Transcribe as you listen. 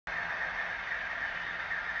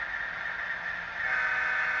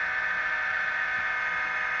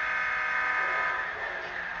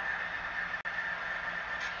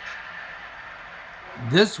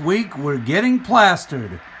This week we're getting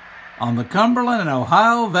plastered on the Cumberland and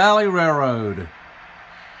Ohio Valley Railroad.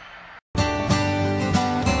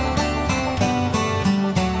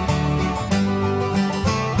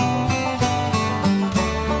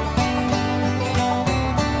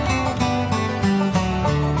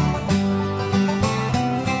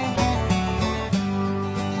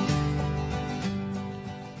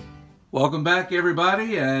 Welcome back,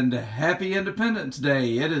 everybody, and happy Independence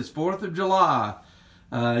Day. It is 4th of July.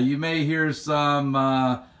 You may hear some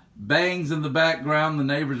bangs in the background. The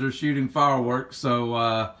neighbors are shooting fireworks,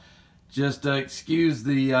 so just excuse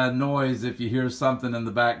the noise if you hear something in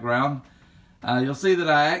the background. You'll see that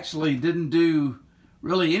I actually didn't do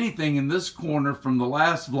really anything in this corner from the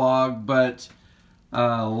last vlog, but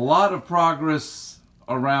a lot of progress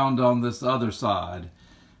around on this other side.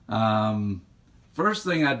 First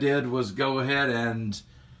thing I did was go ahead and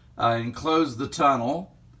enclose the tunnel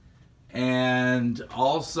and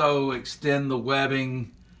also extend the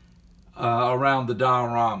webbing around the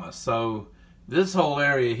diorama. So this whole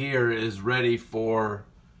area here is ready for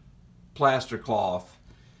plaster cloth.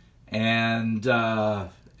 And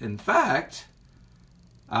in fact,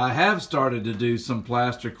 I have started to do some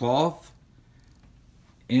plaster cloth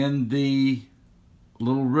in the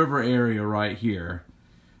little river area right here.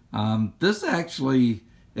 This actually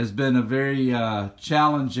has been a very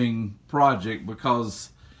challenging project because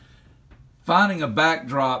finding a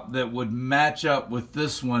backdrop that would match up with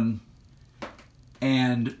this one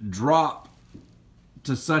and drop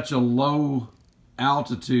to such a low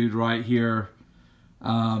altitude right here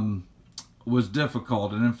was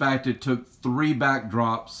difficult. And in fact, it took 3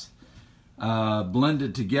 backdrops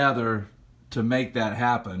blended together to make that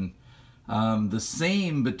happen. The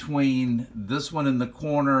seam between this one in the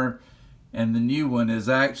corner and the new one is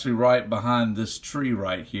actually right behind this tree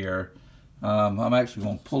right here. I'm actually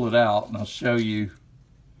going to pull it out and I'll show you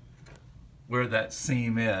where that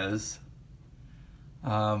seam is.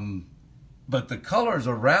 But the colors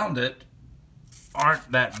around it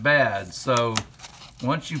aren't that bad. So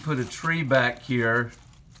once you put a tree back here,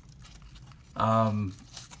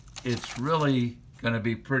 it's really going to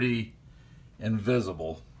be pretty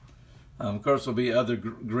invisible. Of course, there'll be other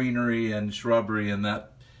greenery and shrubbery in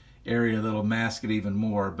that area that'll mask it even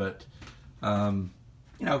more. But,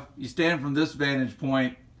 you know, you stand from this vantage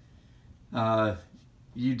point,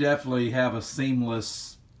 you definitely have a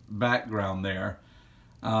seamless background there.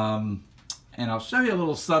 And I'll show you a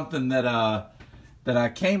little something that I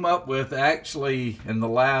came up with actually in the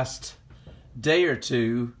last day or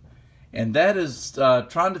two, and that is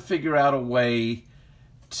trying to figure out a way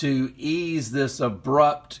to ease this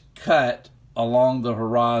abrupt cut along the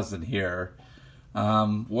horizon here.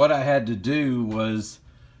 What I had to do was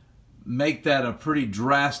make that a pretty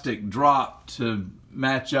drastic drop to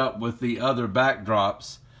match up with the other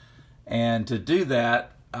backdrops, and to do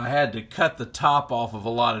that I had to cut the top off of a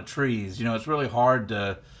lot of trees. You know, it's really hard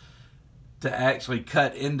to actually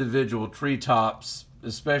cut individual tree tops,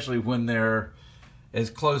 especially when they're as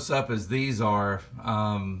close up as these are.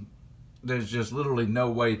 There's just literally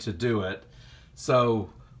no way to do it.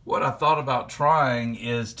 So what I thought about trying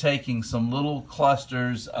is taking some little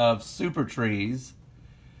clusters of super trees,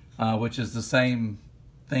 which is the same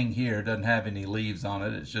thing here. It doesn't have any leaves on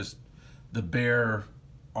it. It's just the bare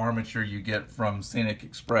armature you get from Scenic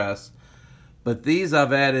Express. But these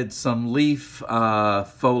I've added some leaf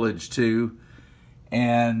foliage to,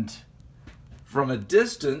 and from a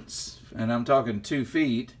distance, and I'm talking 2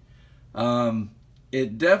 feet,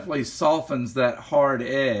 it definitely softens that hard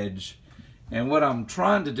edge. And what I'm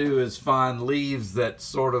trying to do is find leaves that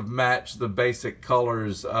sort of match the basic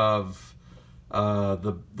colors of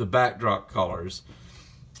the backdrop colors.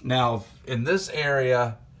 Now, in this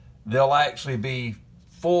area, there'll actually be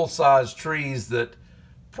full-size trees that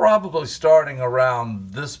probably starting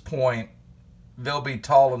around this point, they'll be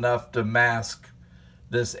tall enough to mask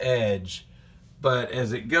this edge. But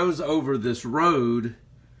as it goes over this road,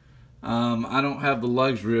 I don't have the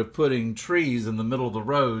luxury of putting trees in the middle of the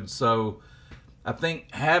road, so I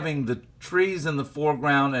think having the trees in the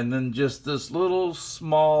foreground and then just this little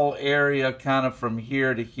small area kind of from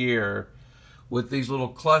here to here with these little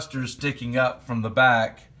clusters sticking up from the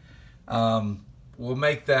back will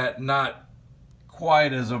make that not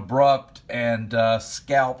quite as abrupt and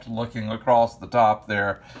scalped looking across the top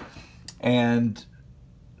there. And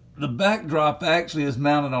the backdrop actually is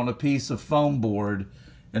mounted on a piece of foam board,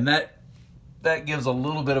 and that gives a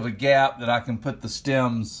little bit of a gap that I can put the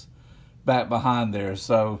stems back behind there.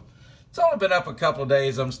 So it's only been up a couple of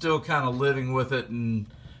days. I'm still kind of living with it and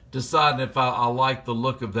deciding if I like the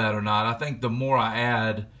look of that or not. I think the more I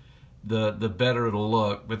add, the better it'll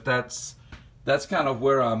look. But that's that's kind of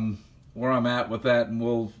where I'm at with that, and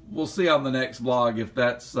we'll see on the next vlog if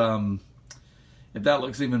that's if that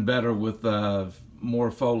looks even better with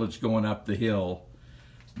more foliage going up the hill.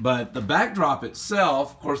 But the backdrop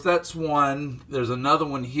itself, of course, that's one. There's another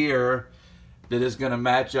one here that is going to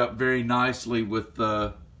match up very nicely with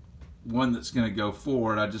the one that's going to go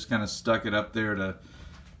forward. I just kind of stuck it up there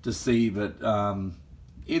to see, but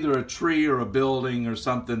either a tree or a building or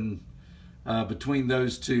something between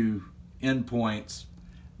those two endpoints,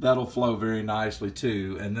 that'll flow very nicely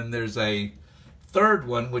too. And then there's a third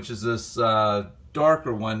one, which is this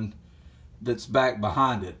darker one that's back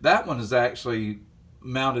behind it. That one is actually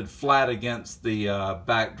mounted flat against the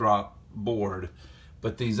backdrop board,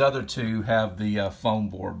 but these other two have the foam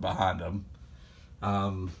board behind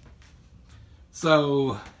them.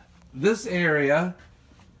 So this area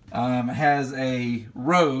has a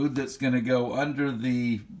road that's going to go under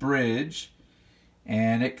the bridge,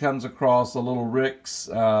 and it comes across a little Rick's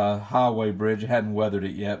highway bridge. I hadn't weathered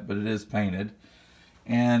it yet, but it is painted.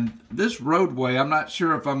 And this roadway, I'm not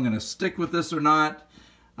sure if I'm going to stick with this or not.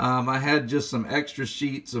 I had just some extra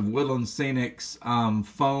sheets of Woodland Scenics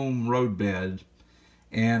foam road bed,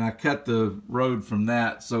 and I cut the road from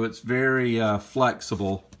that, so it's very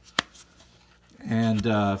flexible,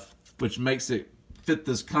 and which makes it fit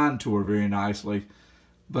this contour very nicely.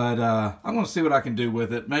 But I'm going to see what I can do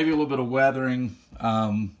with it. Maybe a little bit of weathering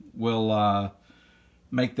will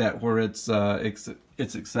make that where it's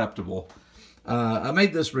acceptable. I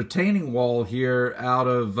made this retaining wall here out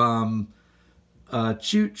of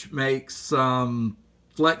Chooch makes some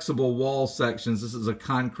flexible wall sections. This is a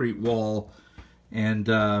concrete wall, and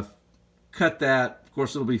cut that. Of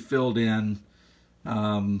course, it'll be filled in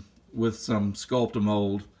with some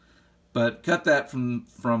Sculptamold, but cut that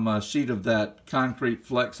from a sheet of that concrete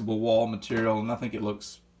flexible wall material, and I think it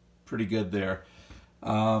looks pretty good there.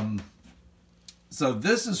 So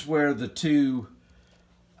this is where the two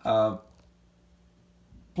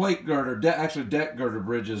plate girder, actually deck girder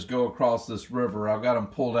bridges go across this river. I've got them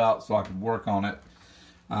pulled out so I can work on it.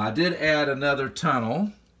 I did add another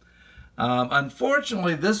tunnel.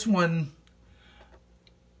 Unfortunately, this one,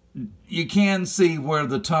 you can see where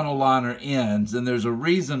the tunnel liner ends, and there's a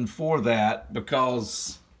reason for that,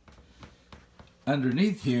 because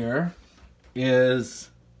underneath here is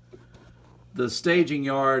the staging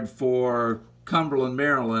yard for Cumberland,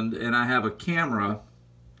 Maryland, and I have a camera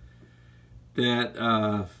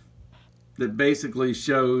that that basically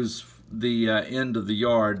shows the end of the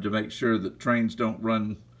yard to make sure that trains don't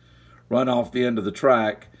run off the end of the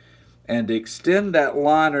track. And to extend that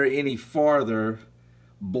liner any farther,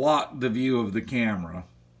 block the view of the camera.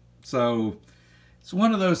 So it's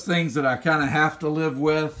one of those things that I kind of have to live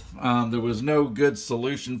with. There was no good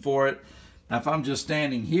solution for it. Now, if I'm just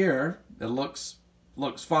standing here, it looks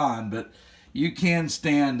fine, but you can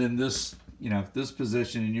stand in this, this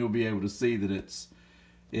position, and you'll be able to see that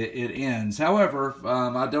it ends. However,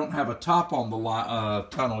 I don't have a top on the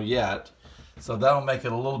tunnel yet, so that'll make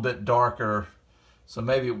it a little bit darker. So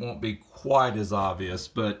maybe it won't be quite as obvious,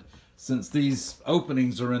 but since these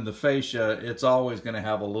openings are in the fascia, it's always going to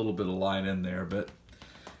have a little bit of light in there. But,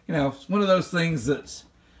 it's one of those things that's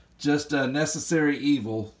just a necessary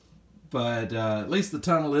evil. But at least the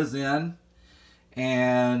tunnel is in.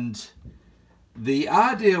 And the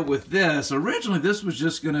idea with this, originally this was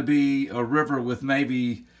just going to be a river with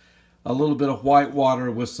maybe a little bit of white water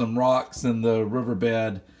with some rocks in the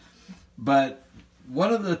riverbed. But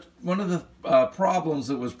one of the problems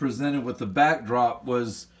that was presented with the backdrop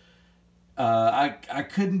was I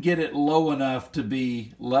couldn't get it low enough to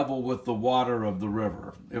be level with the water of the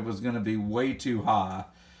river. It was going to be way too high.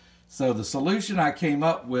 So the solution I came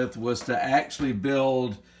up with was to actually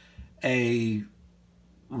build a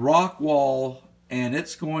rock wall, and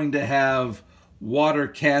it's going to have water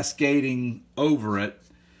cascading over it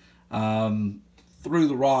through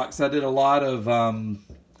the rocks. I did a lot of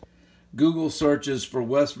Google searches for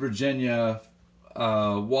West Virginia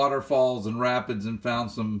waterfalls and rapids, and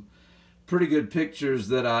found some pretty good pictures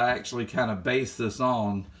that I actually kind of based this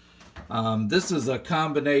on. This is a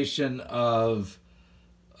combination of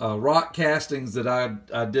rock castings that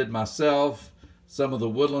I did myself, some of the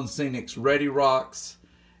Woodland Scenics Ready Rocks,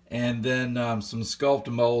 and then some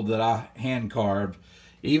Sculptamold that I hand carved.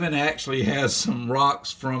 Even actually has some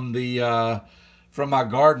rocks from the from my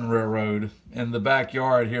garden railroad in the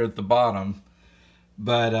backyard here at the bottom.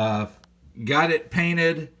 But got it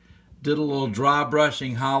painted, did a little dry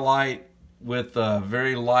brushing highlight with a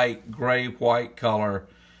very light gray-white color,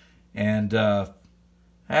 and I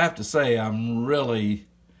have to say I'm really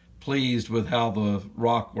pleased with how the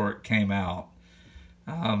rock work came out.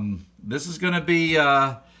 This is going to be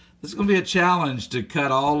It's going to be a challenge to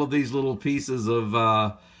cut all of these little pieces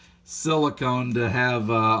of silicone to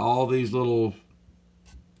have all these little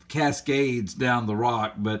cascades down the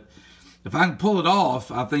rock. But if I can pull it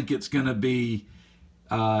off, I think it's going to be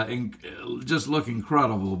just look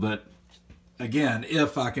incredible. But again,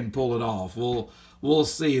 if I can pull it off, we'll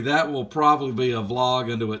see. That will probably be a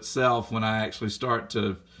vlog unto itself when I actually start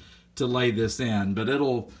to lay this in. But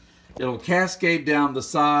it'll cascade down the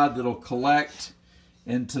side. It'll collect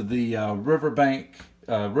into the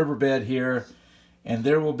riverbed here, and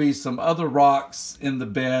there will be some other rocks in the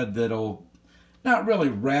bed that'll, not really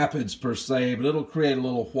rapids per se, but it'll create a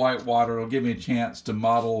little white water. It'll give me a chance to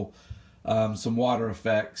model some water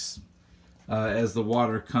effects as the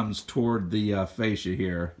water comes toward the fascia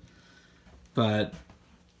here. But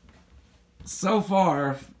so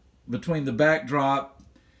far, between the backdrop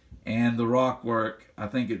and the rock work, I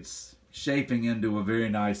think it's shaping into a very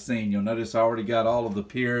nice scene. You'll notice I already got all of the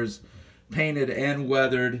piers painted and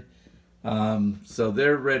weathered, so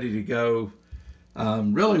they're ready to go.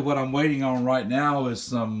 Really what I'm waiting on right now is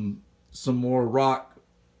some more rock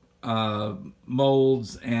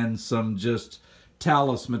molds and some just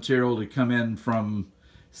talus material to come in from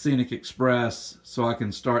Scenic Express so I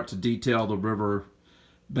can start to detail the river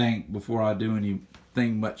bank before I do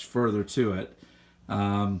anything much further to it.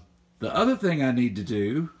 The other thing I need to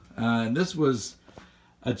do, and this was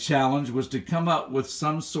a challenge, was to come up with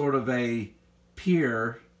some sort of a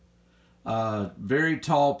pier, very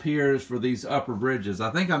tall piers for these upper bridges.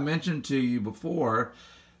 I think I mentioned to you before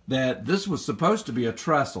that this was supposed to be a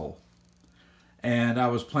trestle, and I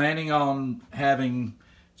was planning on having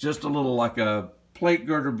just a little, like a plate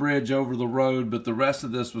girder bridge over the road, but the rest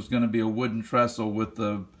of this was going to be a wooden trestle with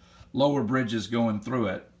the lower bridges going through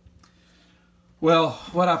it. Well,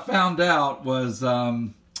 what I found out was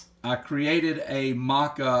I created a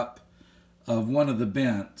mock-up of one of the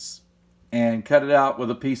bents and cut it out with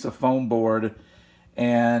a piece of foam board,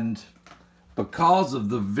 and because of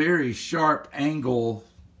the very sharp angle,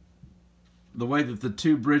 the way that the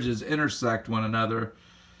two bridges intersect one another,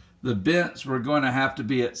 the bents were going to have to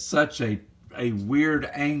be at such a weird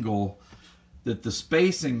angle that the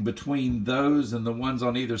spacing between those and the ones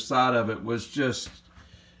on either side of it was just,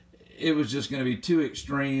 it was just going to be too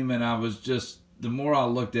extreme. And I was just, the more I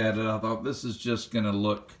looked at it, I thought this is just going to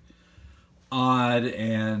look odd,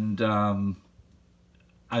 and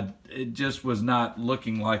it just was not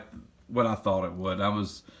looking like what I thought it would. I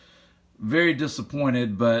was very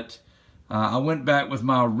disappointed, but I went back with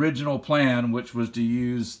my original plan, which was to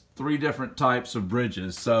use 3 different types of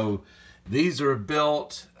bridges. So these are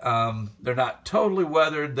built, they're not totally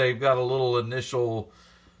weathered. They've got a little initial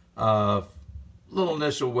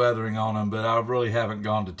weathering on them, but I really haven't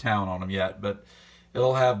gone to town on them yet. But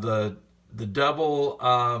it'll have the double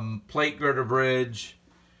plate girder bridge.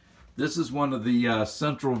 This is one of the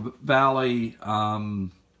Central Valley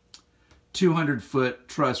 200-foot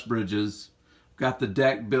truss bridges. Got the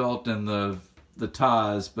deck built and the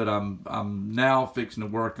ties, but I'm now fixing to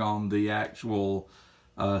work on the actual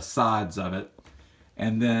sides of it.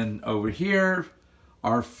 And then over here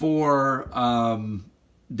are 4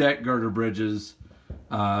 deck girder bridges.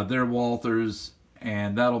 They're Walthers,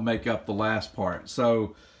 and that'll make up the last part.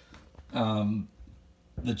 So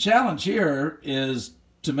the challenge here is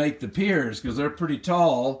to make the piers, because they're pretty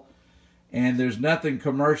tall, and there's nothing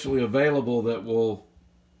commercially available that will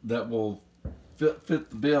fit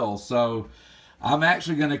the bill. So I'm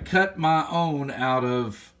actually going to cut my own out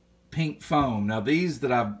of pink foam. Now these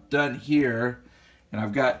that I've done here, and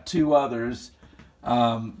I've got 2 others,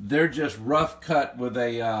 they're just rough cut with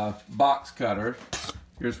a box cutter.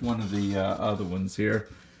 Here's one of the other ones here.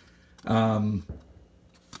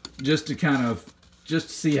 Just to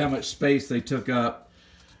see how much space they took up.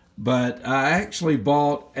 But I actually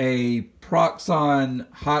bought a Proxxon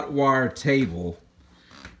hot wire table,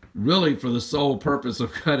 really for the sole purpose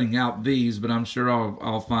of cutting out these, but I'm sure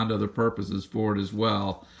I'll find other purposes for it as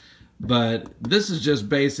well. But this is just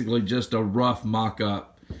basically just a rough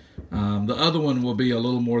mock-up. The other one will be a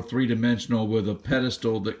little more 3-dimensional with a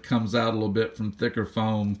pedestal that comes out a little bit from thicker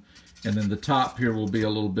foam, and then the top here will be a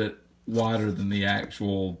little bit wider than the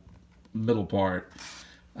actual middle part.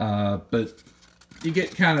 But you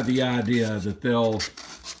get kind of the idea that they'll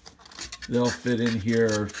fit in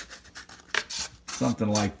here something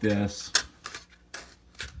like this,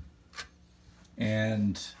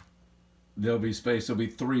 and there'll be space. There'll be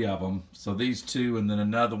 3 of them, so these 2 and then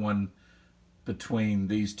another one between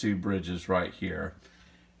these 2 bridges right here.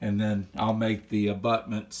 And then I'll make the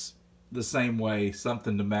abutments the same way,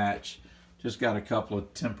 something to match. Just got a couple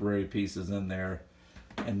of temporary pieces in there.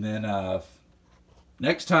 And then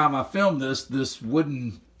next time I film this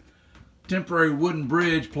wooden temporary wooden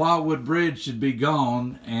bridge, plywood bridge, should be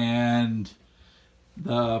gone, and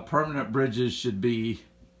the permanent bridges should be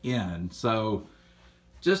in. So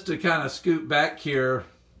just to kind of scoot back here,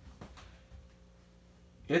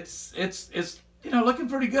 it's you know, looking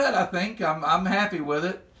pretty good. I think I'm happy with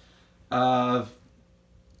it.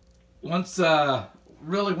 Once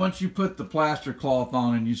you put the plaster cloth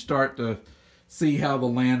on and you start to see how the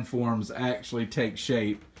landforms actually take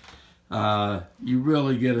shape, you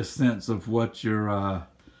really get a sense of what your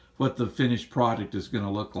what the finished product is going to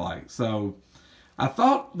look like. So I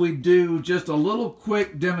thought we'd do just a little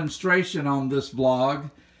quick demonstration on this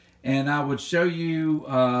vlog, and I would show you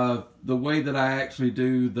the way that I actually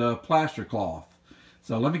do the plaster cloth.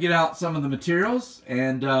 So let me get out some of the materials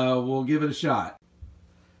and we'll give it a shot.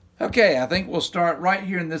 Okay, I think we'll start right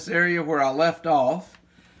here in this area where I left off.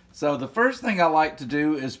 So the first thing I like to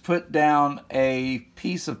do is put down a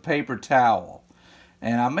piece of paper towel.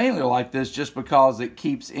 And I mainly like this just because it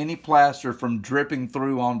keeps any plaster from dripping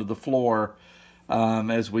through onto the floor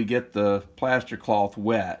as we get the plaster cloth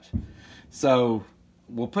wet. So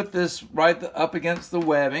we'll put this right up against the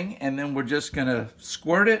webbing, and then we're just going to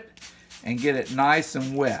squirt it and get it nice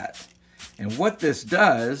and wet. And what this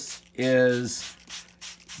does is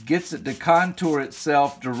gets it to contour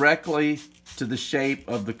itself directly to the shape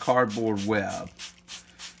of the cardboard web.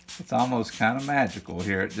 It's almost kind of magical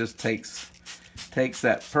here. It just takes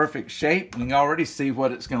that perfect shape. You can already see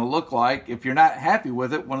what it's going to look like. If you're not happy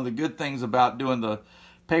with it, one of the good things about doing the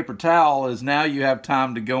paper towel is now you have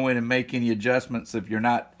time to go in and make any adjustments if you're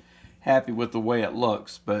not happy with the way it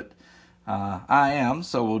looks. But I am,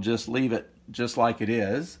 so we'll just leave it just like it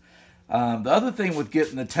is. The other thing with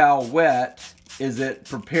getting the towel wet is it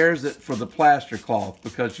prepares it for the plaster cloth,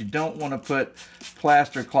 because you don't want to put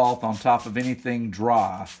plaster cloth on top of anything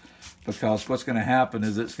dry, because what's going to happen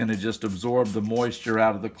is it's going to just absorb the moisture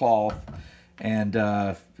out of the cloth, and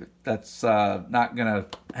that's not going to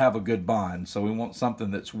have a good bond. So we want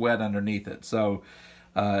something that's wet underneath it. So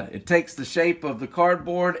it takes the shape of the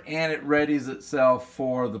cardboard and it readies itself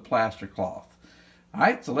for the plaster cloth. All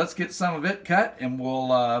right, so let's get some of it cut and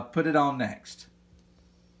we'll put it on next.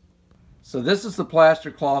 So this is the plaster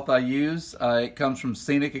cloth I use. It comes from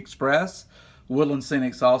Scenic Express. Woodland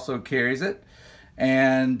Scenics also carries it.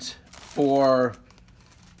 And for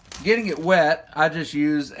getting it wet, I just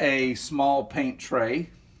use a small paint tray.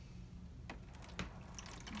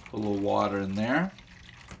 Put a little water in there.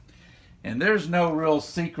 And there's no real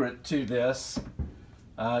secret to this.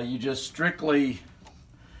 You just strictly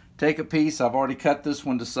take a piece. I've already cut this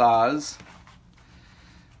one to size.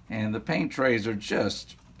 And the paint trays are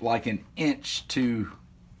just like an inch too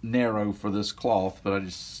narrow for this cloth, but I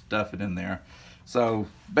just stuff it in there. So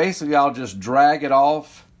basically I'll just drag it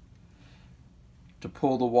off to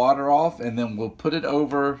pull the water off, and then we'll put it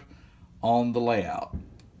over on the layout.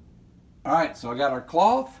 Alright, so I got our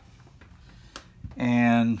cloth,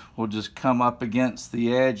 and we'll just come up against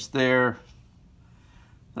the edge there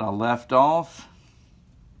that I left off.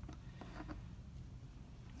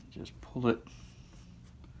 Just pull it,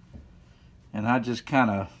 and I just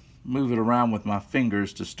kind of move it around with my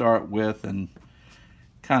fingers to start with and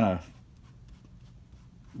kind of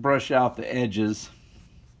brush out the edges.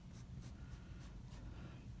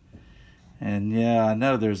 And yeah, I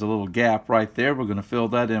know there's a little gap right there. We're going to fill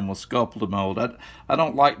that in with sculpted mold. I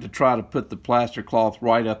don't like to try to put the plaster cloth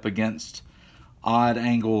right up against odd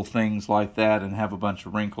angle things like that and have a bunch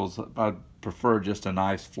of wrinkles. I prefer just a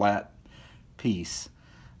nice flat piece.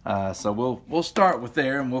 So we'll start with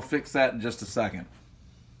there, and we'll fix that in just a second.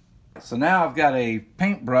 So now I've got a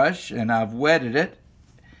paintbrush and I've wetted it,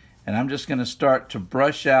 and I'm just going to start to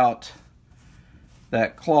brush out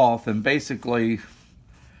that cloth and basically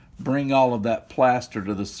bring all of that plaster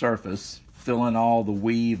to the surface, fill in all the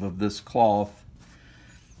weave of this cloth.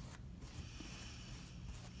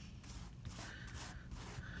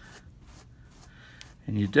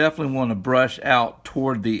 And you definitely want to brush out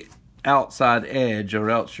toward the outside edge, or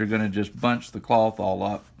else you're going to just bunch the cloth all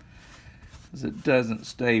up, because it doesn't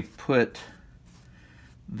stay put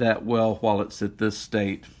that well while it's at this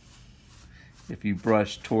state if you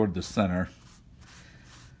brush toward the center.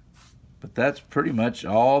 But that's pretty much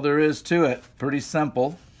all there is to it. Pretty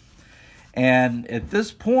simple. And at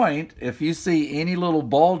this point, if you see any little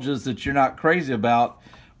bulges that you're not crazy about,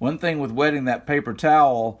 one thing with wetting that paper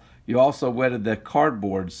towel, you also wetted the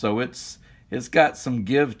cardboard, so it's got some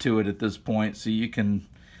give to it at this point, so you can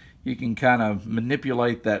kind of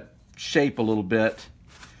manipulate that shape a little bit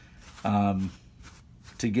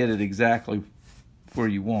to get it exactly where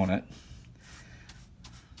you want it.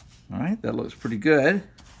 All right, that looks pretty good.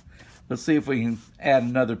 Let's see if we can add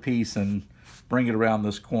another piece and bring it around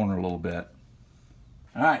this corner a little bit.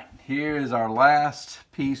 All right, here is our last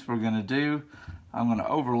piece we're going to do. I'm going to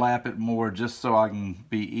overlap it more just so I can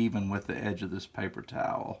be even with the edge of this paper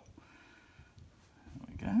towel. There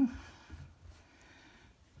we go.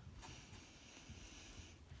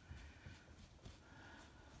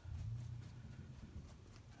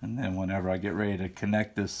 And then whenever I get ready to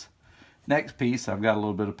connect this next piece, I've got a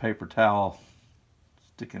little bit of paper towel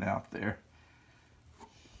sticking out there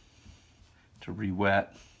to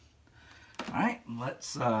re-wet. All right,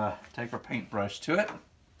 let's take our paintbrush to it.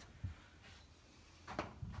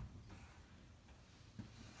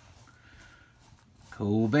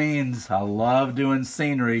 Cool beans. I love doing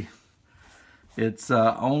scenery. It's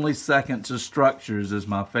only second to structures is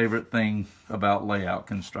my favorite thing about layout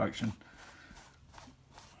construction.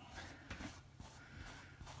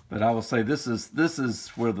 But I will say this is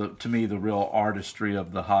where to me the real artistry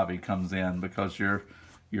of the hobby comes in, because you're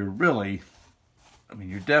really, I mean,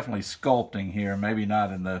 you're definitely sculpting here, maybe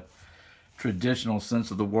not in the traditional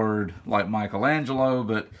sense of the word like Michelangelo,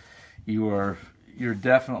 but you're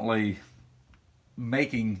definitely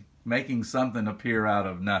making something appear out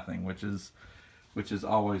of nothing, which is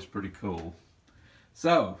always pretty cool.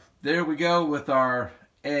 So there we go with our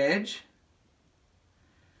edge.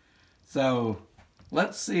 So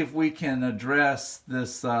let's see if we can address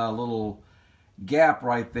this little gap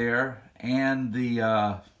right there and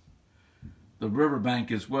the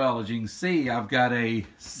riverbank as well. As you can see, I've got a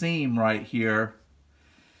seam right here,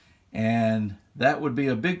 and that would be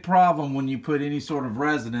a big problem when you put any sort of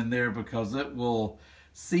resin in there, because it will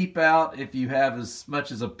seep out. If you have as much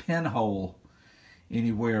as a pinhole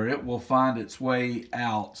anywhere, it will find its way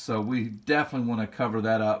out. So we definitely want to cover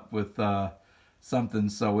that up with something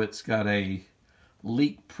so it's got a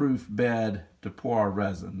leak-proof bed to pour our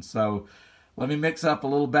resin. So let me mix up a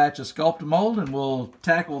little batch of Sculptamold and we'll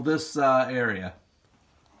tackle this area.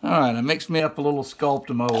 Alright, I mixed me up a little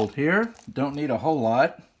Sculptamold here. Don't need a whole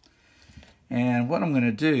lot. And what I'm going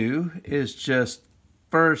to do is just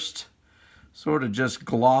first sort of just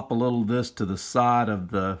glop a little of this to the side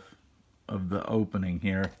of the opening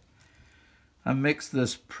here. I mixed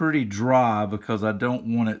this pretty dry because I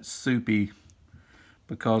don't want it soupy,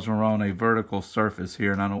 because we're on a vertical surface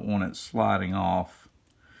here and I don't want it sliding off.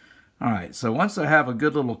 Alright, so once I have a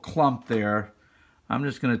good little clump there, I'm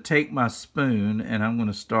just going to take my spoon and I'm going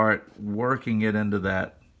to start working it into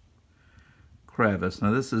that crevice.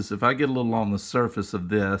 Now this is, if I get a little on the surface of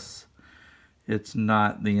this, it's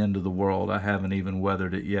not the end of the world. I haven't even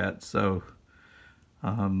weathered it yet, so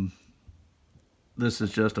this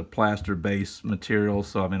is just a plaster base material,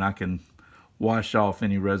 so I mean I can wash off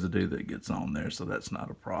any residue that gets on there, so that's not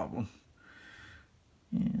a problem.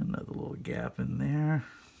 And another little gap in there.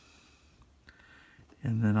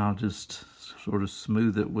 And then I'll just sort of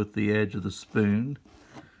smooth it with the edge of the spoon.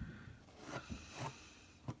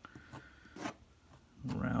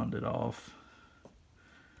 Round it off.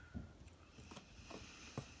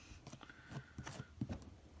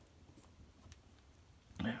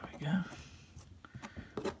 There we go.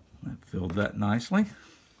 That filled that nicely.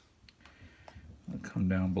 I'll come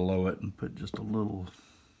down below it and put just a little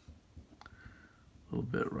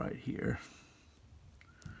bit right here,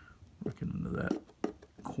 working into that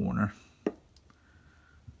corner.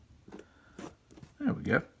 There we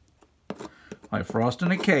go. Like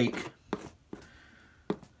frosting a cake.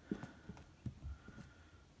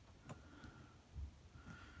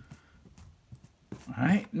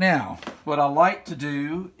 Alright, now what I like to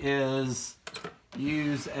do is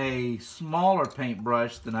use a smaller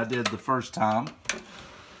paintbrush than I did the first time.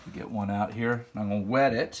 Get one out here. I'm going to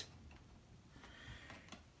wet it.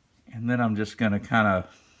 And then I'm just going to kind of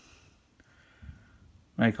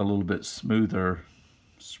make a little bit smoother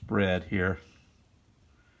spread here.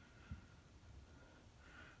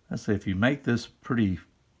 Let's say if you make this pretty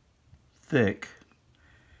thick,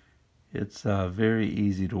 it's very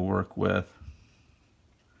easy to work with.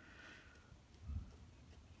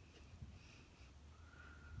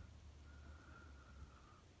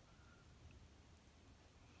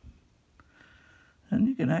 And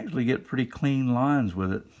you can actually get pretty clean lines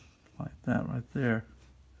with it, like that right there.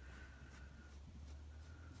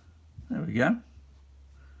 There we go.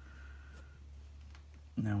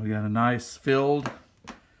 Now we got a nice filled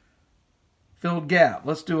gap.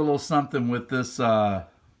 Let's do a little something with this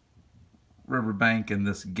riverbank and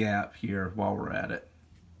this gap here while we're at it.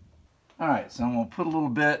 Alright, so I'm going to put a little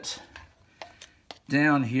bit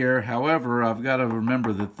down here. However, I've got to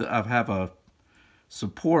remember that I have a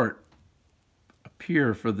support up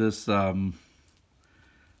here for this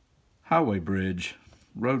highway bridge,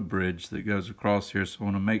 road bridge that goes across here. So I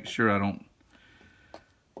want to make sure I don't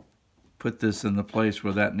put this in the place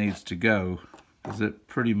where that needs to go, because it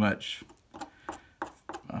pretty much,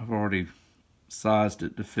 I've already sized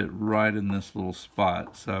it to fit right in this little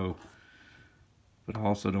spot. So, but I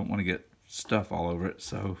also don't want to get stuff all over it,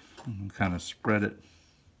 so I'm gonna kind of spread it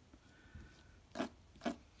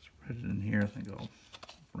in here. I think I'll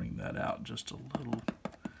bring that out just a little.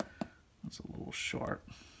 It's a little sharp.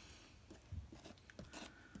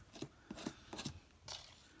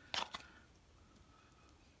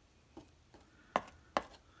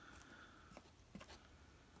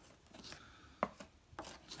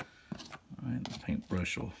 And the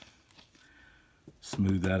paintbrush will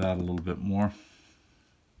smooth that out a little bit more.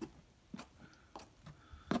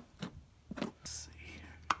 Let's see.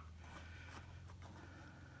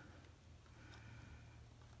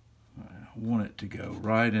 All right, I want it to go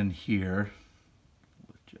right in here.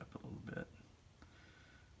 Lift you up a little bit.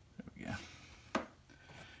 There we go.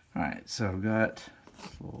 All right, so I've got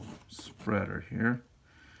this little spreader here.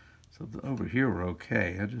 So over here we're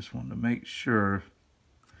okay. I just wanted to make sure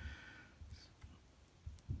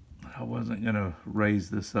I wasn't going to raise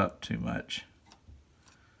this up too much.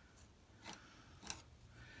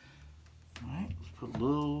 All right, let's put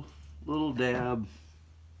a little dab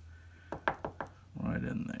right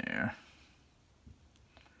in there.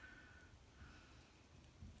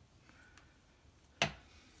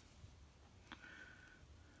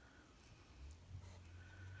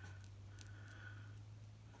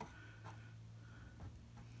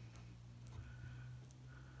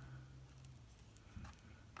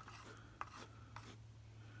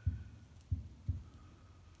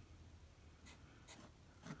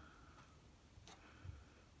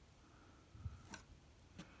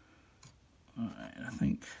 Alright, I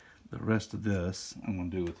think the rest of this I'm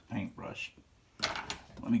going to do with the paintbrush.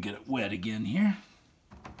 Let me get it wet again here.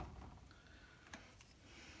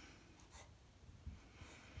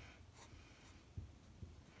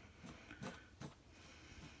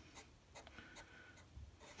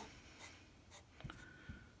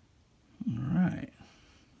 Alright,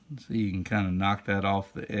 so you can kind of knock that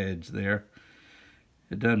off the edge there.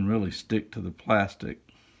 It doesn't really stick to the plastic.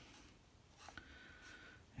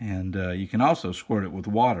 And you can also squirt it with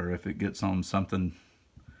water if it gets on something,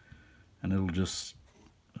 and it'll just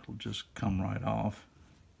come right off.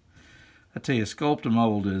 I tell you,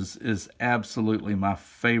 Sculpt-A-Mold is absolutely my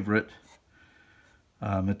favorite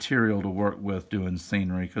material to work with doing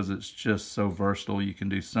scenery, because it's just so versatile. You can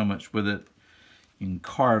do so much with it. You can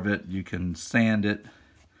carve it, you can sand it,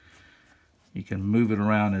 you can move it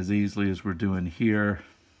around as easily as we're doing here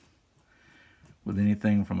with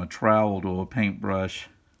anything from a trowel to a paintbrush.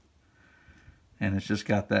 And it's just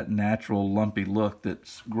got that natural lumpy look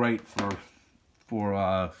that's great for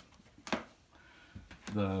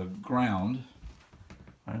the ground.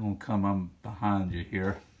 I'm going to come on behind you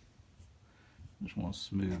here. Just want to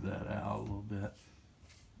smooth that out a little bit.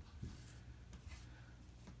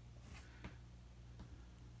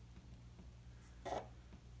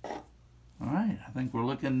 All right, I think we're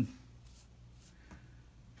looking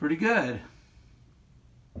pretty good.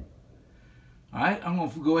 All right, I'm going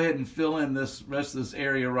to go ahead and fill in this rest of this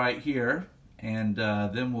area right here, and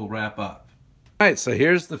then we'll wrap up. All right, so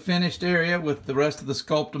here's the finished area with the rest of the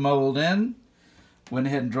Sculpt-A-Mold in. Went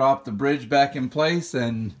ahead and dropped the bridge back in place,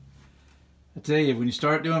 and I tell you, when you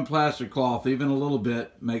start doing plaster cloth, even a little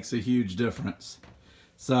bit makes a huge difference.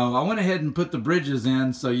 So I went ahead and put the bridges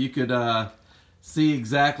in so you could see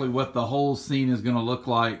exactly what the whole scene is going to look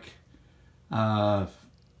like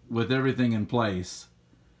with everything in place.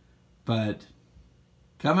 But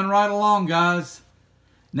coming right along, guys.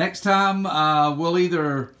 Next time we'll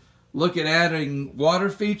either look at adding water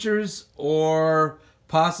features or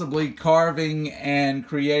possibly carving and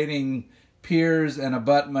creating piers and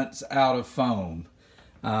abutments out of foam.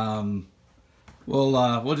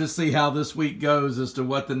 We'll just see how this week goes as to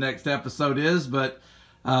what the next episode is. But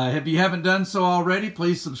if you haven't done so already,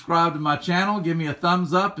 please subscribe to my channel. Give me a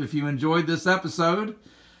thumbs up if you enjoyed this episode.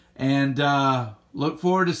 And look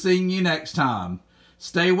forward to seeing you next time.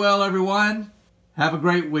 Stay well, everyone. Have a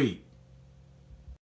great week.